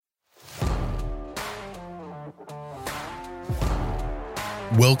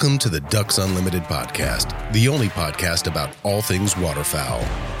Welcome to the Ducks Unlimited podcast, the only podcast about all things waterfowl.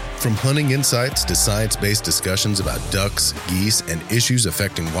 From hunting insights to science-based discussions about ducks, geese, and issues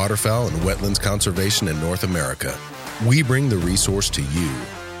affecting waterfowl and wetlands conservation in North America, we bring the resource to you.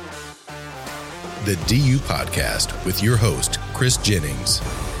 The DU Podcast with your host, Chris Jennings.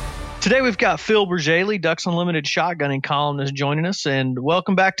 Today we've got Phil Bergeli, Ducks Unlimited shotgunning columnist, joining us, and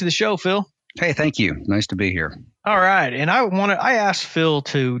welcome back to the show, Phil. Hey, thank you. Nice to be here. All right, and I asked Phil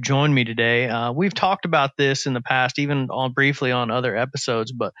to join me today. We've talked about this in the past, even briefly on other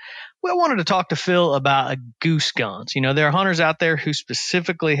episodes, but we wanted to talk to Phil about goose guns. You know, there are hunters out there who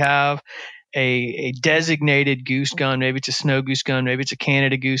specifically have a designated goose gun. Maybe it's a snow goose gun, maybe it's a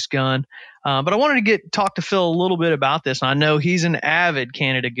Canada goose gun. But I wanted to talk to Phil a little bit about this. And I know he's an avid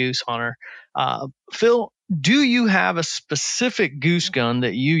Canada goose hunter. Phil, do you have a specific goose gun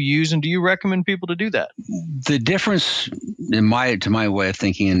that you use, and do you recommend people to do that? The difference to my way of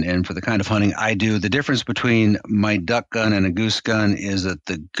thinking and for the kind of hunting I do, the difference between my duck gun and a goose gun is that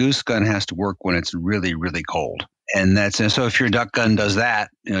the goose gun has to work when it's really, really cold. And so if your duck gun does that,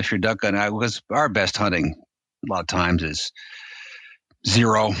 if your duck gun, because our best hunting a lot of times is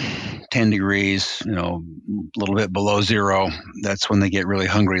 0, 10 degrees, a little bit below 0. That's when they get really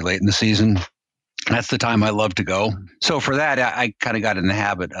hungry late in the season. That's the time I love to go. So for that, I kind of got in the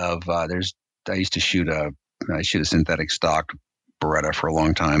habit of, I used to shoot a synthetic stock Beretta for a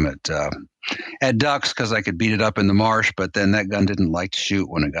long time at ducks because I could beat it up in the marsh, but then that gun didn't like to shoot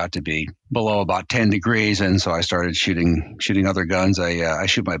when it got to be below about 10 degrees. And so I started shooting other guns. I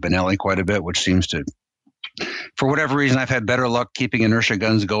shoot my Benelli quite a bit, which seems to, for whatever reason, I've had better luck keeping inertia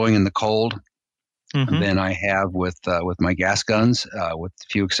guns going in the cold than I have with my gas guns, with a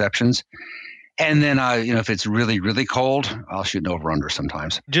few exceptions. And then, if it's really, really cold, I'll shoot an over-under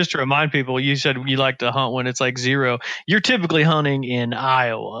sometimes. Just to remind people, you said you like to hunt when it's like 0. You're typically hunting in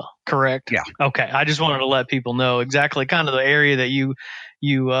Iowa, correct? Yeah. Okay. I just wanted to let people know exactly kind of the area that you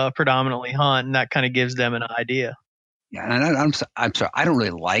predominantly hunt, and that kind of gives them an idea. Yeah, and I'm sorry. I don't really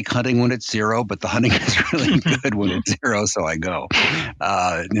like hunting when it's 0, but the hunting is really good when it's 0, so I go.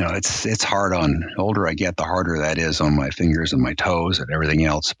 It's hard on. The older I get, the harder that is on my fingers and my toes and everything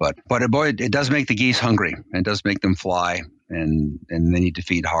else. But boy, it does make the geese hungry. It does make them fly, and they need to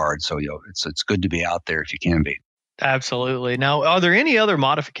feed hard. So it's good to be out there if you can be. Absolutely. Now, are there any other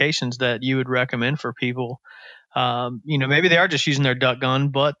modifications that you would recommend for people? Maybe they are just using their duck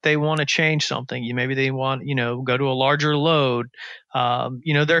gun, but they want to change something. Maybe they want, go to a larger load.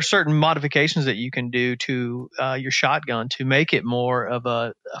 There are certain modifications that you can do to your shotgun to make it more of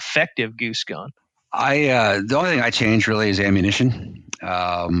a effective goose gun. The only thing I change really is ammunition.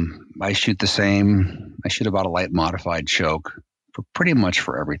 I shoot the same. I shoot about a light modified choke pretty much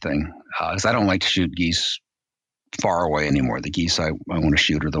for everything, because I don't like to shoot geese far away anymore. The geese I want to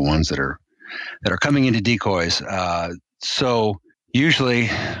shoot are the ones that are coming into decoys. So usually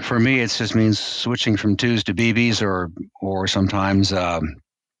for me, it just means switching from 2s to BBs, or sometimes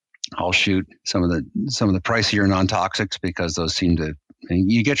I'll shoot some of the pricier non-toxics, because those seem to,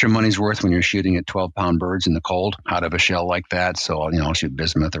 you get your money's worth when you're shooting at 12-pound birds in the cold out of a shell like that. So I'll shoot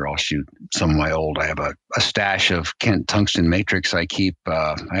bismuth, or I'll shoot some of my old. I have a stash of Kent tungsten matrix I keep.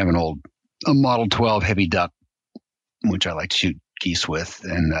 I have a Model 12 heavy duck, which I like to shoot geese with,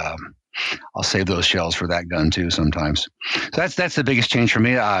 and I'll save those shells for that gun too sometimes. So that's the biggest change for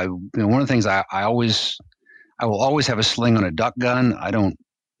me. One of the things I will always have a sling on a duck gun. I don't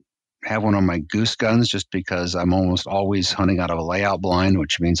have one on my goose guns, just because I'm almost always hunting out of a layout blind,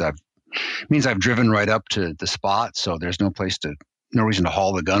 which means I've driven right up to the spot. So there's no reason to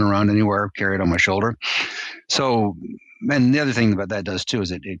haul the gun around anywhere, carry it on my shoulder. So, and the other thing that that does too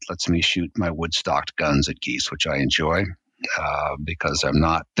is it lets me shoot my wood stocked guns at geese, which I enjoy. Because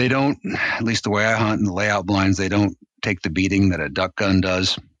they don't, at least the way I hunt in the layout blinds, they don't take the beating that a duck gun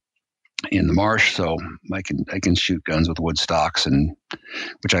does in the marsh. So I can shoot guns with wood stocks, and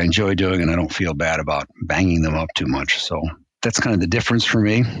which I enjoy doing, and I don't feel bad about banging them up too much. So that's kind of the difference for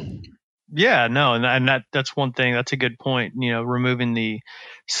me. Yeah, no, and that's one thing. That's a good point. Removing the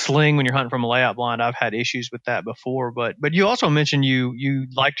sling when you're hunting from a layout blind. I've had issues with that before, but you also mentioned you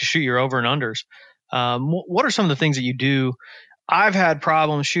like to shoot your over and unders. What are some of the things that you do? I've had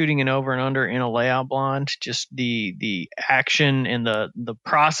problems shooting an over and under in a layout blind. Just the action and the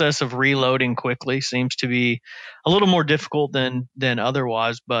process of reloading quickly seems to be a little more difficult than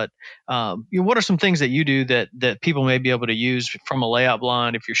otherwise. But what are some things that you do that people may be able to use from a layout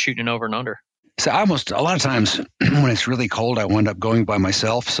blind if you're shooting an over and under? So a lot of times when it's really cold, I wind up going by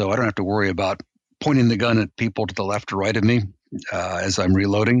myself, so I don't have to worry about pointing the gun at people to the left or right of me as I'm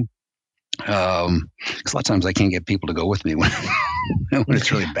reloading. Because a lot of times I can't get people to go with me when when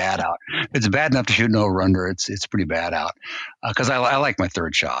it's really bad out. If it's bad enough to shoot an over under, it's pretty bad out. Because I like my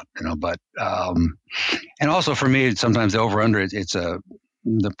third shot, but and also for me, sometimes the over under,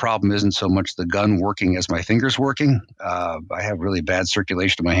 the problem isn't so much the gun working as my fingers working. I have really bad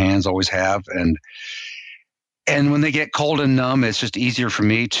circulation to my hands, always have, and when they get cold and numb, it's just easier for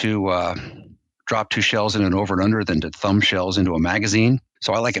me to drop 2 shells in an over and under than to thumb shells into a magazine.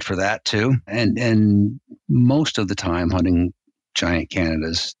 So I like it for that too. And most of the time hunting giant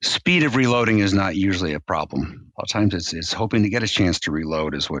Canadas, speed of reloading is not usually a problem. A lot of times it's hoping to get a chance to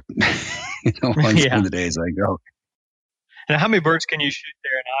reload is what, on some of the days I go. And how many birds can you shoot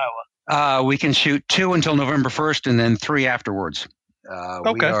there in Iowa? We can shoot 2 until November 1st and then 3 afterwards.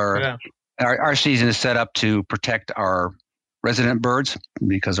 Our season is set up to protect our resident birds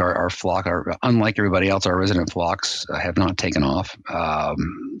because our flock unlike everybody else, our resident flocks have not taken off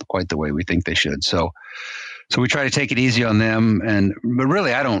quite the way we think they should. So we try to take it easy on them. But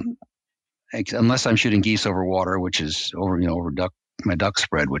really, I don't, unless I'm shooting geese over water, which is over my duck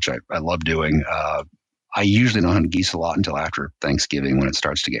spread, which I love doing. I usually don't hunt geese a lot until after Thanksgiving when it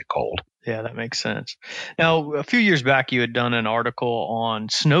starts to get cold. Yeah, that makes sense. Now, a few years back, you had done an article on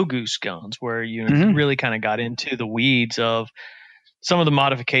snow goose guns where you really kind of got into the weeds of some of the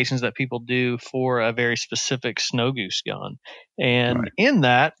modifications that people do for a very specific snow goose gun. And in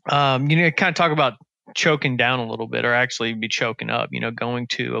that, kind of talk about choking down a little bit, or actually be choking up, going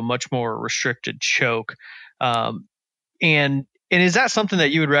to a much more restricted choke. And is that something that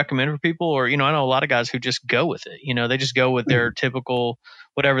you would recommend for people? Or, I know a lot of guys who just go with it. They just go with their typical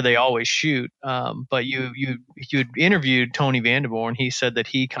whatever they always shoot. But you interviewed Tony Vanderboer, and he said that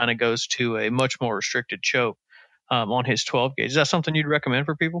he kind of goes to a much more restricted choke on his 12 gauge. Is that something you'd recommend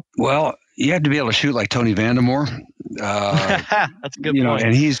for people? Well, you have to be able to shoot like Tony Vanderboer. That's a good point.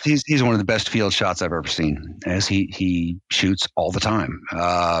 And he's one of the best field shots I've ever seen, as he shoots all the time.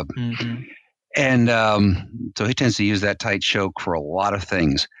 And so he tends to use that tight choke for a lot of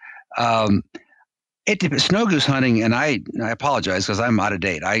things. Snow goose hunting, and I apologize because I'm out of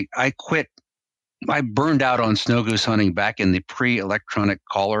date. I quit. I burned out on snow goose hunting back in the pre-electronic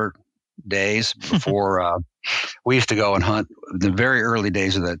collar days before we used to go and hunt the very early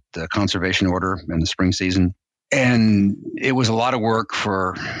days of the conservation order in the spring season. And it was a lot of work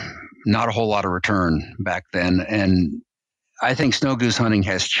for not a whole lot of return back then. And I think snow goose hunting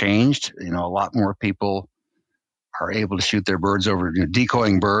has changed. A lot more people are able to shoot their birds over,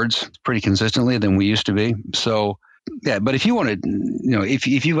 decoying birds pretty consistently than we used to be. So, yeah, but if you want to,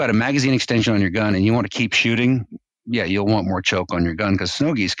 if you've got a magazine extension on your gun and you want to keep shooting, yeah, you'll want more choke on your gun because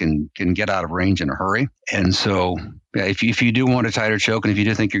snow geese can get out of range in a hurry. And so, yeah, if you do want a tighter choke, and if you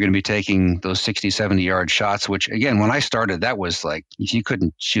do think you're going to be taking those 60, 70-yard shots, which, again, when I started, that was like, if you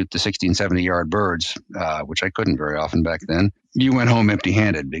couldn't shoot the 60 and 70-yard birds, which I couldn't very often back then, you went home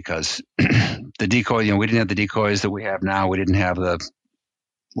empty-handed because the decoy, we didn't have the decoys that we have now. We didn't have the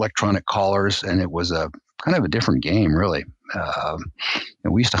electronic collars, and it was a kind of a different game, really.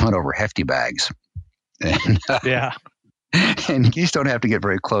 We used to hunt over hefty bags. And, yeah. And geese don't have to get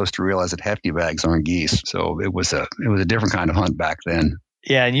very close to realize that hefty bags aren't geese. So it was a different kind of hunt back then.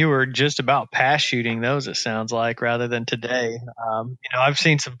 Yeah, and you were just about pass shooting those, it sounds like, rather than today.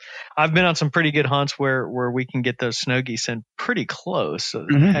 I've been on some pretty good hunts where we can get those snow geese in pretty close, so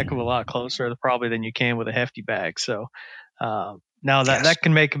a heck of a lot closer probably than you can with a hefty bag. So now that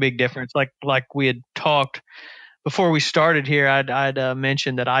can make a big difference. Like we had talked before we started here, I'd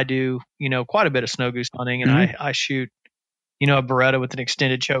mentioned that I do, quite a bit of snow goose hunting, and I shoot, a Beretta with an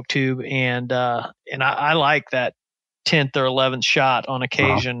extended choke tube, and I like that 10th or 11th shot on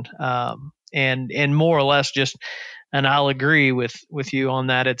occasion, and more or less just, and I'll agree with you on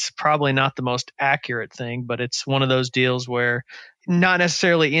that. It's probably not the most accurate thing, but it's one of those deals where not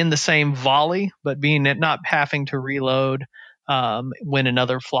necessarily in the same volley, but not having to reload when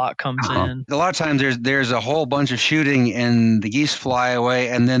another flock comes in. A lot of times there's a whole bunch of shooting and the geese fly away,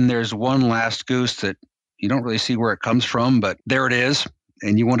 and then there's one last goose that you don't really see where it comes from, but there it is.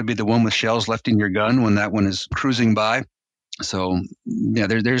 And you want to be the one with shells left in your gun when that one is cruising by. So yeah,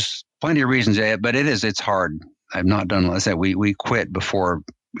 there's plenty of reasons, but it's hard. I've not done, like I said, we quit before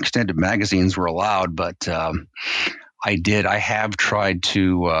extended magazines were allowed, but I have tried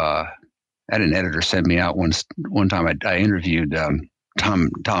to, I had an editor send me out one time. I interviewed Tom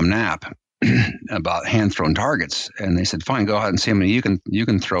Knapp about hand-thrown targets, and they said, fine, go ahead and see how many you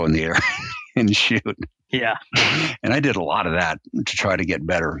can throw in the air and shoot. Yeah. And I did a lot of that to try to get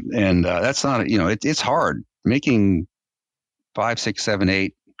better. And that's not, it's hard. Making 5, 6, 7,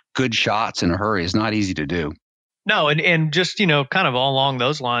 8 good shots in a hurry is not easy to do. No, and just, kind of along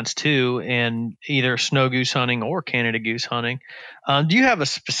those lines too, and either snow goose hunting or Canada goose hunting, do you have a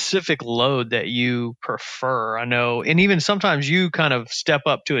specific load that you prefer? I know, and even sometimes you kind of step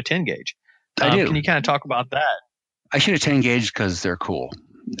up to a 10 gauge. I do. Can you kind of talk about that? I shoot a 10 gauge because they're cool.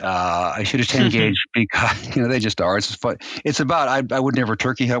 I shoot a 10 gauge because they just are. It's fun. It's about I would never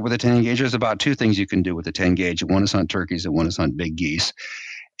turkey hunt with a 10 gauge. There's about two things you can do with a 10 gauge. One is hunt turkeys, and one is hunt big geese.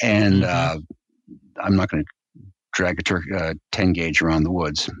 And I'm not going to drag a 10 gauge around the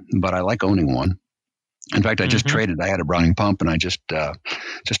woods, but I like owning one. In fact, I just traded. I had a Browning pump, and I just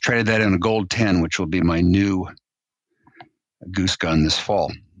traded that in a Gold 10, which will be my new goose gun this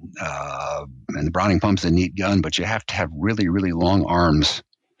fall. And the Browning pump's a neat gun, but you have to have really, really long arms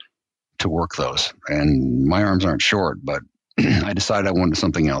to work those. And my arms aren't short, but I decided I wanted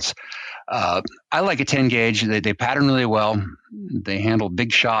something else. I like a 10 gauge. They pattern really well. They handle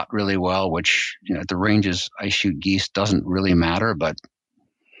big shot really well, which at the ranges I shoot geese doesn't really matter, but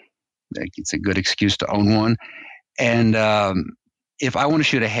it's a good excuse to own one. And if I want to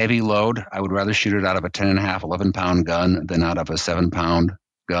shoot a heavy load, I would rather shoot it out of a 10.5, 11-pound gun than out of a 7-pound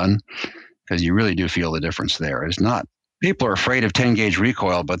gun, because you really do feel the difference there. It's not, people are afraid of 10 gauge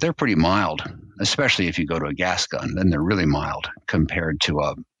recoil, but they're pretty mild, especially if you go to a gas gun. Then they're really mild compared to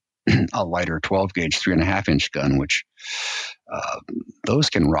a lighter 12 gauge 3.5-inch gun, which those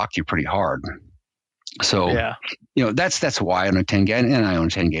can rock you pretty hard. So, that's why I own a 10 gauge, and I own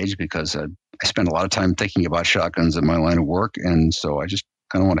a 10 gauge because I spend a lot of time thinking about shotguns in my line of work, and so I just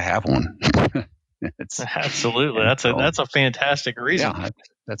kind of want to have one. Absolutely, that's a fantastic reason. Yeah,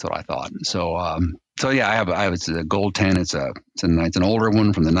 that's what I thought. So, I have a Gold 10. It's an older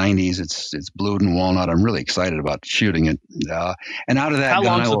one from the 90s. It's blued and walnut. I'm really excited about shooting it. And out of that, how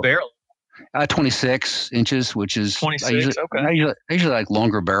long's the barrel? 26 inches, which is 26. I usually like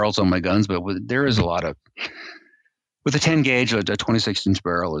longer barrels on my guns, but there is a lot of, with a 10 gauge, a 26 inch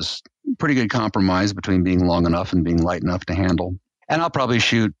barrel is a pretty good compromise between being long enough and being light enough to handle. And I'll probably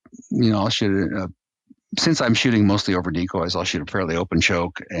shoot, since I'm shooting mostly over decoys, I'll shoot a fairly open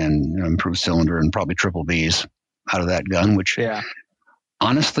choke and improved cylinder and probably triple Bs out of that gun, which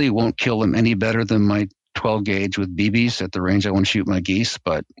honestly won't kill them any better than my 12 gauge with BBs at the range I want to shoot my geese,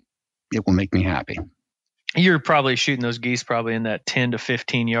 but it will make me happy. You're probably shooting those geese probably in that 10 to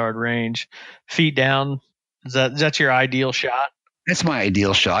 15 yard range, feet down. Is that your ideal shot? That's my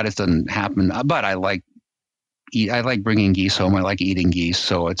ideal shot. It doesn't happen, but I like bringing geese home. I like eating geese.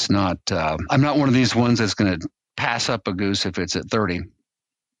 So it's not, I'm not one of these ones that's going to pass up a goose if it's at 30,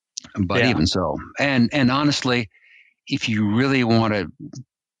 but even so. And honestly, if you really want to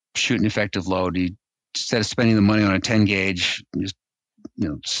shoot an effective load, instead of spending the money on a 10 gauge, just,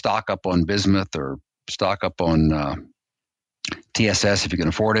 stock up on bismuth or stock up on, TSS if you can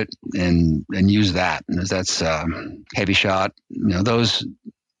afford it, and use that. And that's heavy shot. Those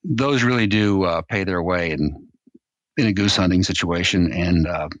really do pay their way in a goose hunting situation. And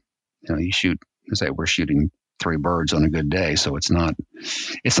you shoot. We're shooting 3 birds on a good day, so it's not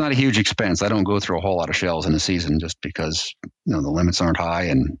a huge expense. I don't go through a whole lot of shells in a season just because the limits aren't high,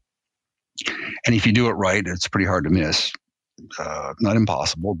 and if you do it right, it's pretty hard to miss. Not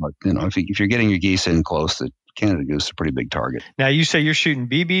impossible, but if you're getting your geese in close, the Canada goose is a pretty big target. Now, you say you're shooting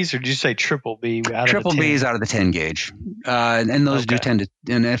BBs, or did you say triple B? Triple Bs out of the 10 gauge, and those do tend to,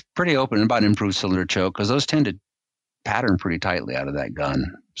 and it's pretty open about improved cylinder choke, because those tend to pattern pretty tightly out of that gun.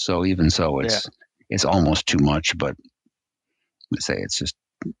 So even so, it's almost too much. But let's say it's just,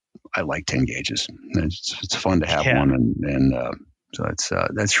 I like 10 gauges. It's fun to have one, and so it's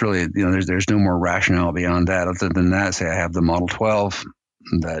that's really, there's no more rationale beyond that. Other than that, say I have the Model 12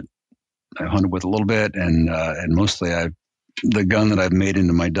 that I hunted with a little bit, and mostly the gun that I've made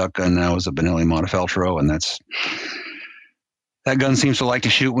into my duck gun now is a Benelli Montefeltro, and that gun seems to like to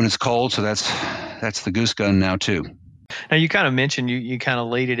shoot when it's cold, so that's the goose gun now too. Now, you kind of mentioned you kind of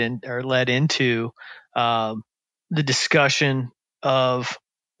led into the discussion of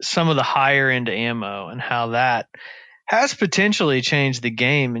some of the higher end ammo and how that has potentially changed the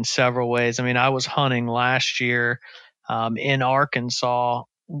game in several ways. I mean, I was hunting last year in Arkansas,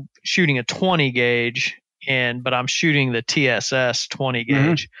 shooting a 20 gauge, but I'm shooting the TSS 20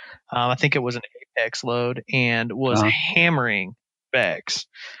 gauge. I think it was an Apex load, and was hammering specs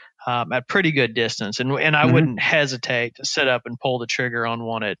at pretty good distance. And I wouldn't hesitate to sit up and pull the trigger on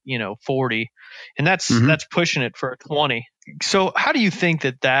one at 40, and that's pushing it for a 20. So how do you think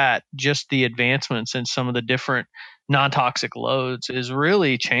that just the advancements in some of the different non-toxic loads is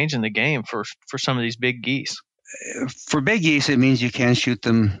really changing the game for some of these big geese? For big geese, it means you can shoot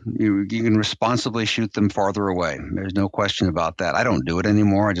them. You can responsibly shoot them farther away. There's no question about that. I don't do it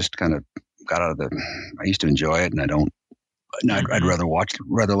anymore. I just kind of got out of I used to enjoy it, and I don't. I'd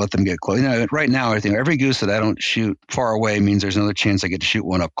rather let them get close. Right now, I think every goose that I don't shoot far away means there's another chance I get to shoot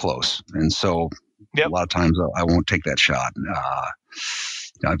one up close. And so a lot of times I won't take that shot.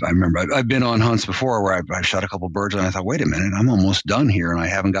 I remember I've been on hunts before where I shot a couple birds and I thought, wait a minute, I'm almost done here and I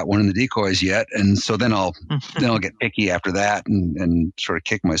haven't got one in the decoys yet. And so then I'll get picky after that and sort of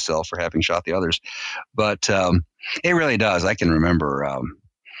kick myself for having shot the others. But it really does. I can remember.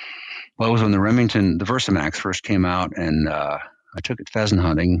 Well, it was when the Versamax first came out, and I took it pheasant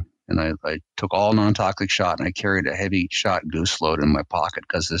hunting, and I took all non-toxic shot, and I carried a heavy shot goose load in my pocket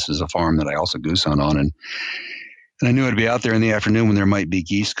because this is a farm that I also goose hunt on, and I knew I'd be out there in the afternoon when there might be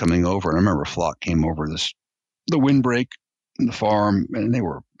geese coming over. And I remember a flock came over the windbreak in the farm, and they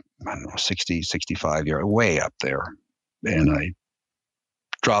were, I don't know, 60, 65 yards, way up there, and I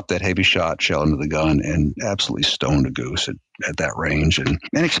dropped that heavy shot shell into the gun and absolutely stoned a goose at that range and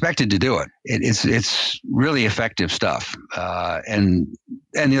expected to do it. It's really effective stuff. And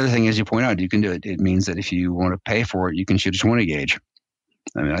the other thing, as you point out, you can do it. It means that if you want to pay for it, you can shoot a 20 gauge.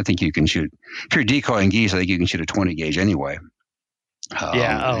 I mean, I think you can shoot, if you're decoying geese, I think you can shoot a 20 gauge anyway.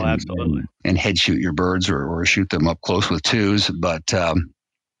 Absolutely. And head shoot your birds or shoot them up close with twos. But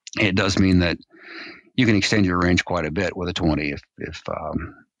it does mean that you can extend your range quite a bit with a 20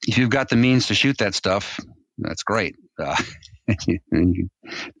 if you've got the means to shoot that stuff. That's great. And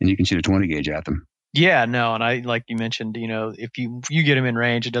you can shoot a 20 gauge at them. Yeah, no, and I, like you mentioned, if you get them in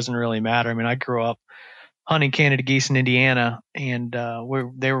range, it doesn't really matter. I mean, I grew up hunting Canada geese in Indiana, and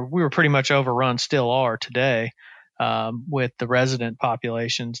we were pretty much overrun, still are today, with the resident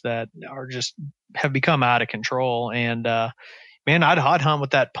populations that have become out of control. And man, I'd hunt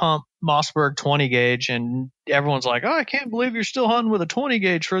with that pump Mossberg 20 gauge, and everyone's like, "Oh, I can't believe you're still hunting with a 20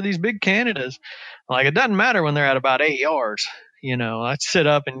 gauge for these big Canadas." Like, it doesn't matter when they're at about 8 yards. I'd sit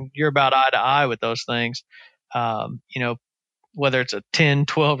up and you're about eye to eye with those things. Whether it's a 10,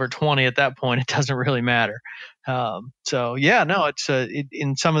 12, or 20 at that point, it doesn't really matter. So yeah, no, it's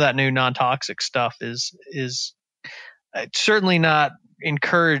in some of that new non-toxic stuff is certainly not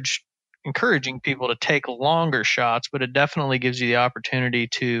encouraging people to take longer shots, but it definitely gives you the opportunity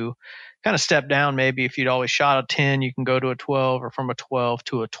to kind of step down. Maybe if you'd always shot a 10, you can go to a 12, or from a 12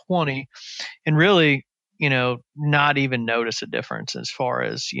 to a 20, and really, not even notice a difference as far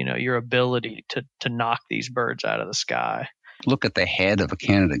as, your ability to knock these birds out of the sky. Look at the head of a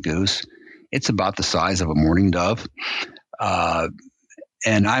Canada goose. It's about the size of a mourning dove.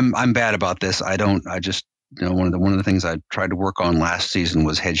 And I'm bad about this. One of the things I tried to work on last season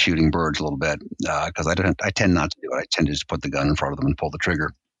was head shooting birds a little bit, because I tend not to do it. I tend to just put the gun in front of them and pull the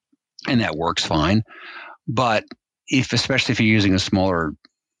trigger, and that works fine. But especially if you're using a smaller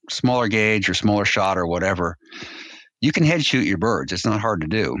gauge or smaller shot or whatever, you can head shoot your birds. It's not hard to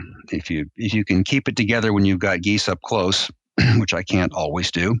do if you can keep it together when you've got geese up close, which I can't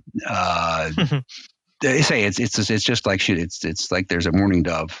always do. They say it's just like shoot. It's like there's a mourning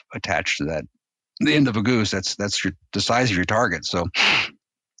dove attached to the end of a goose. That's the size of your target. So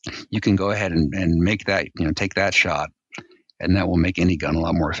you can go ahead and make that, take that shot, and that will make any gun a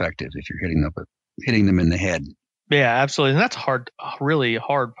lot more effective if you're hitting them in the head. Yeah, absolutely. And that's really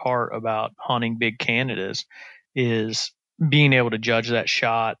hard part about hunting big Canadas is being able to judge that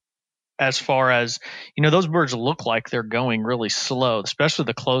shot. As far as, those birds look like they're going really slow, especially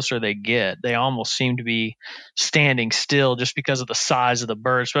the closer they get. They almost seem to be standing still just because of the size of the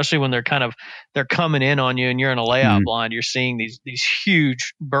bird, especially when they're coming in on you and you're in a layout blind. You're seeing these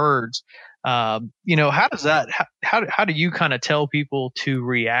huge birds. How does that, how do you kind of tell people to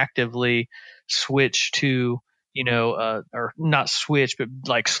reactively switch to, or not switch, but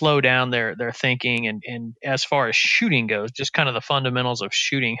like slow down their thinking, and as far as shooting goes, just kind of the fundamentals of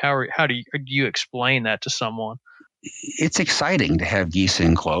shooting. How do you explain that to someone? It's exciting to have geese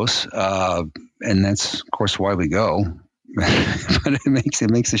in close, and that's of course why we go. But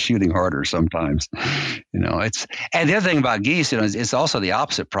it makes the shooting harder sometimes. And the other thing about geese, it's also the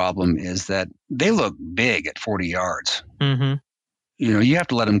opposite problem, is that they look big at 40 yards. Mm-hmm. You have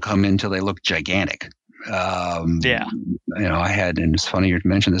to let them come in until they look gigantic. I had, and it's funny you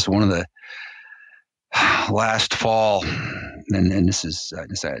mentioned this, one of the last fall, and this is, I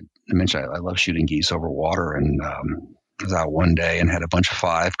mentioned I love shooting geese over water, and I was out one day and had a bunch of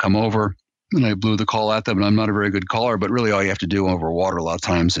 5 come over, and I blew the call at them, and I'm not a very good caller, but really all you have to do over water a lot of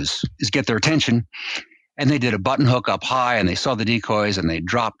times is get their attention. And they did a button hook up high, and they saw the decoys, and they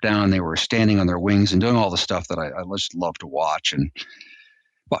dropped down. They were standing on their wings and doing all the stuff that I just love to watch. And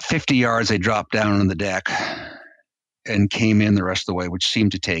about 50 yards, they dropped down on the deck and came in the rest of the way, which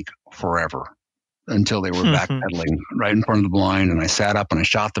seemed to take forever. until they were backpedaling right in front of the blind. And I sat up and I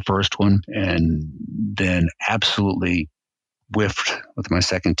shot the first one and then absolutely whiffed with my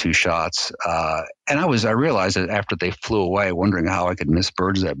second two shots. And I realized that after they flew away, wondering how I could miss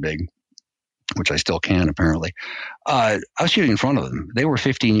birds that big, which I still can apparently. I was shooting in front of them. They were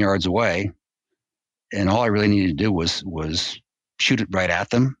 15 yards away, and all I really needed to do was shoot it right at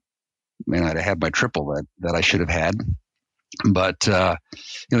them. Man, I'd have had my triple that I should have had. But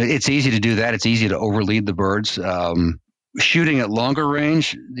it's easy to do that. It's easy to overlead the birds. Shooting at longer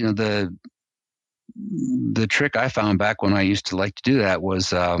range, the trick I found back when I used to like to do that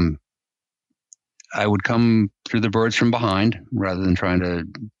was I would come through the birds from behind rather than trying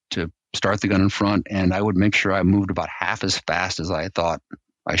to start the gun in front, and I would make sure I moved about half as fast as I thought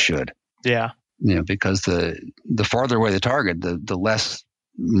I should. Yeah. Because the farther away the target, the less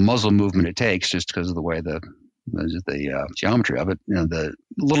muzzle movement it takes, just because of the way the geometry of it. The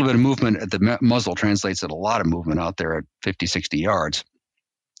little bit of movement at the muzzle translates at a lot of movement out there at 50, 60 yards.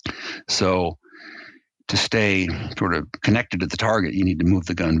 So to stay sort of connected to the target, you need to move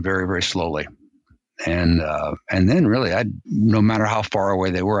the gun very, very slowly. And then really, no matter how far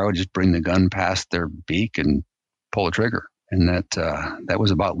away they were, I would just bring the gun past their beak and pull the trigger. And that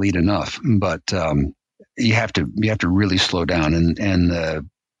was about lead enough. But you have to really slow down. And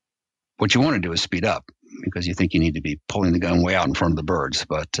what you want to do is speed up, because you think you need to be pulling the gun way out in front of the birds.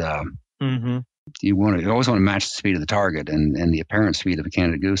 But you always want to match the speed of the target, and the apparent speed of a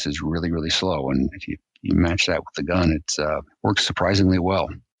Canada goose is really, really slow. And if you match that with the gun, it works surprisingly well.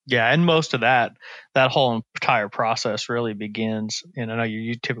 Yeah, and most of that whole entire process really begins, and I know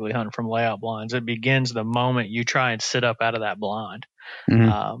you typically hunt from layout blinds. It begins the moment you try and sit up out of that blind,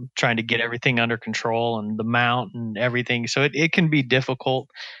 trying to get everything under control and the mount and everything. So it can be difficult.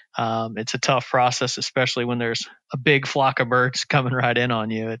 It's a tough process, especially when there's a big flock of birds coming right in on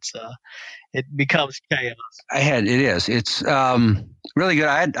you. It becomes chaos. It is. It's really good.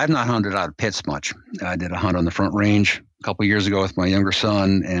 I've not hunted out of pits much. I did a hunt on the Front Range a couple of years ago with my younger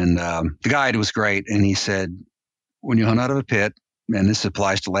son, and the guide was great. And he said, when you hunt out of a pit, and this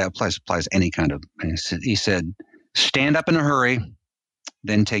applies to layout, applies any kind of, he said, stand up in a hurry,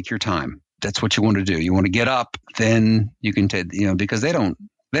 then take your time. That's what you want to do. You want to get up, then you can take, because they don't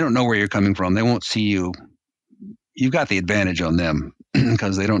know where you're coming from. They won't see you. You've got the advantage on them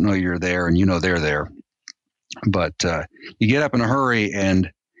because they don't know you're there and they're there. But you get up in a hurry, and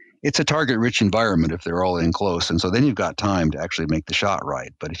it's a target-rich environment if they're all in close. And so then you've got time to actually make the shot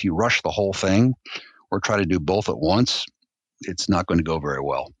right. But if you rush the whole thing or try to do both at once, it's not going to go very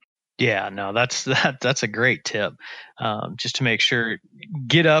well. Yeah, no, that's a great tip. Just to make sure,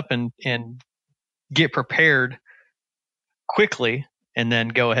 get up and get prepared quickly, and then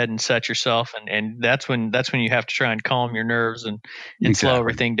go ahead and set yourself. And that's when you have to try and calm your nerves and slow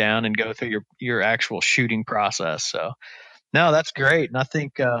everything down and go through your actual shooting process. So no, that's great. And I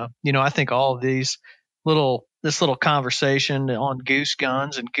think, I think all of this little conversation on goose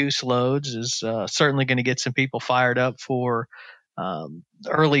guns and goose loads is certainly going to get some people fired up for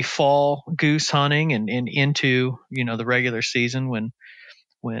early fall goose hunting and into, the regular season when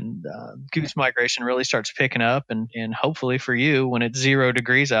goose migration really starts picking up, and hopefully for you, when it's 0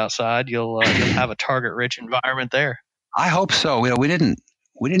 degrees outside, you'll have a target-rich environment there. I hope so. We didn't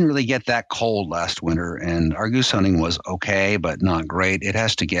really get that cold last winter, and our goose hunting was okay, but not great. It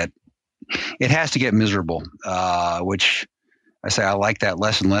has to get miserable, which I say I like that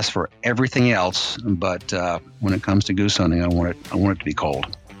less and less for everything else. But when it comes to goose hunting, I want it to be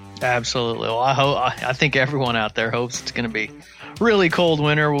cold. Absolutely. Well, I think everyone out there hopes it's going to be really cold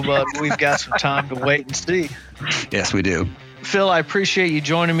winter, but we've got some time to wait and see. Yes, we do. Phil, I appreciate you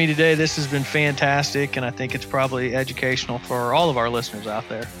joining me today. This has been fantastic, and I think it's probably educational for all of our listeners out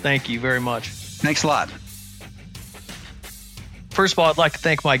there. Thank you very much. Thanks a lot. First of all, I'd like to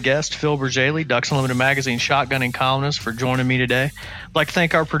thank my guest, Phil Bergeli, Ducks Unlimited Magazine shotgunning columnist, for joining me today. I'd like to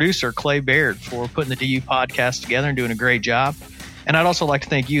thank our producer, Clay Baird, for putting the DU podcast together and doing a great job. And I'd also like to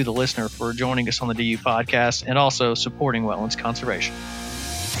thank you, the listener, for joining us on the DU podcast and also supporting wetlands conservation.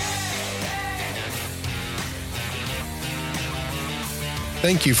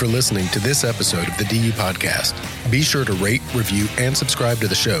 Thank you for listening to this episode of the DU Podcast. Be sure to rate, review, and subscribe to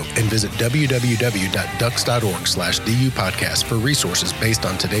the show, and visit www.ducks.org/DU Podcast for resources based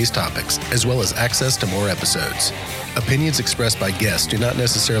on today's topics, as well as access to more episodes. Opinions expressed by guests do not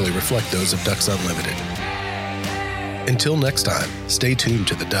necessarily reflect those of Ducks Unlimited. Until next time, stay tuned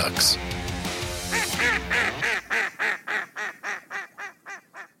to the Ducks.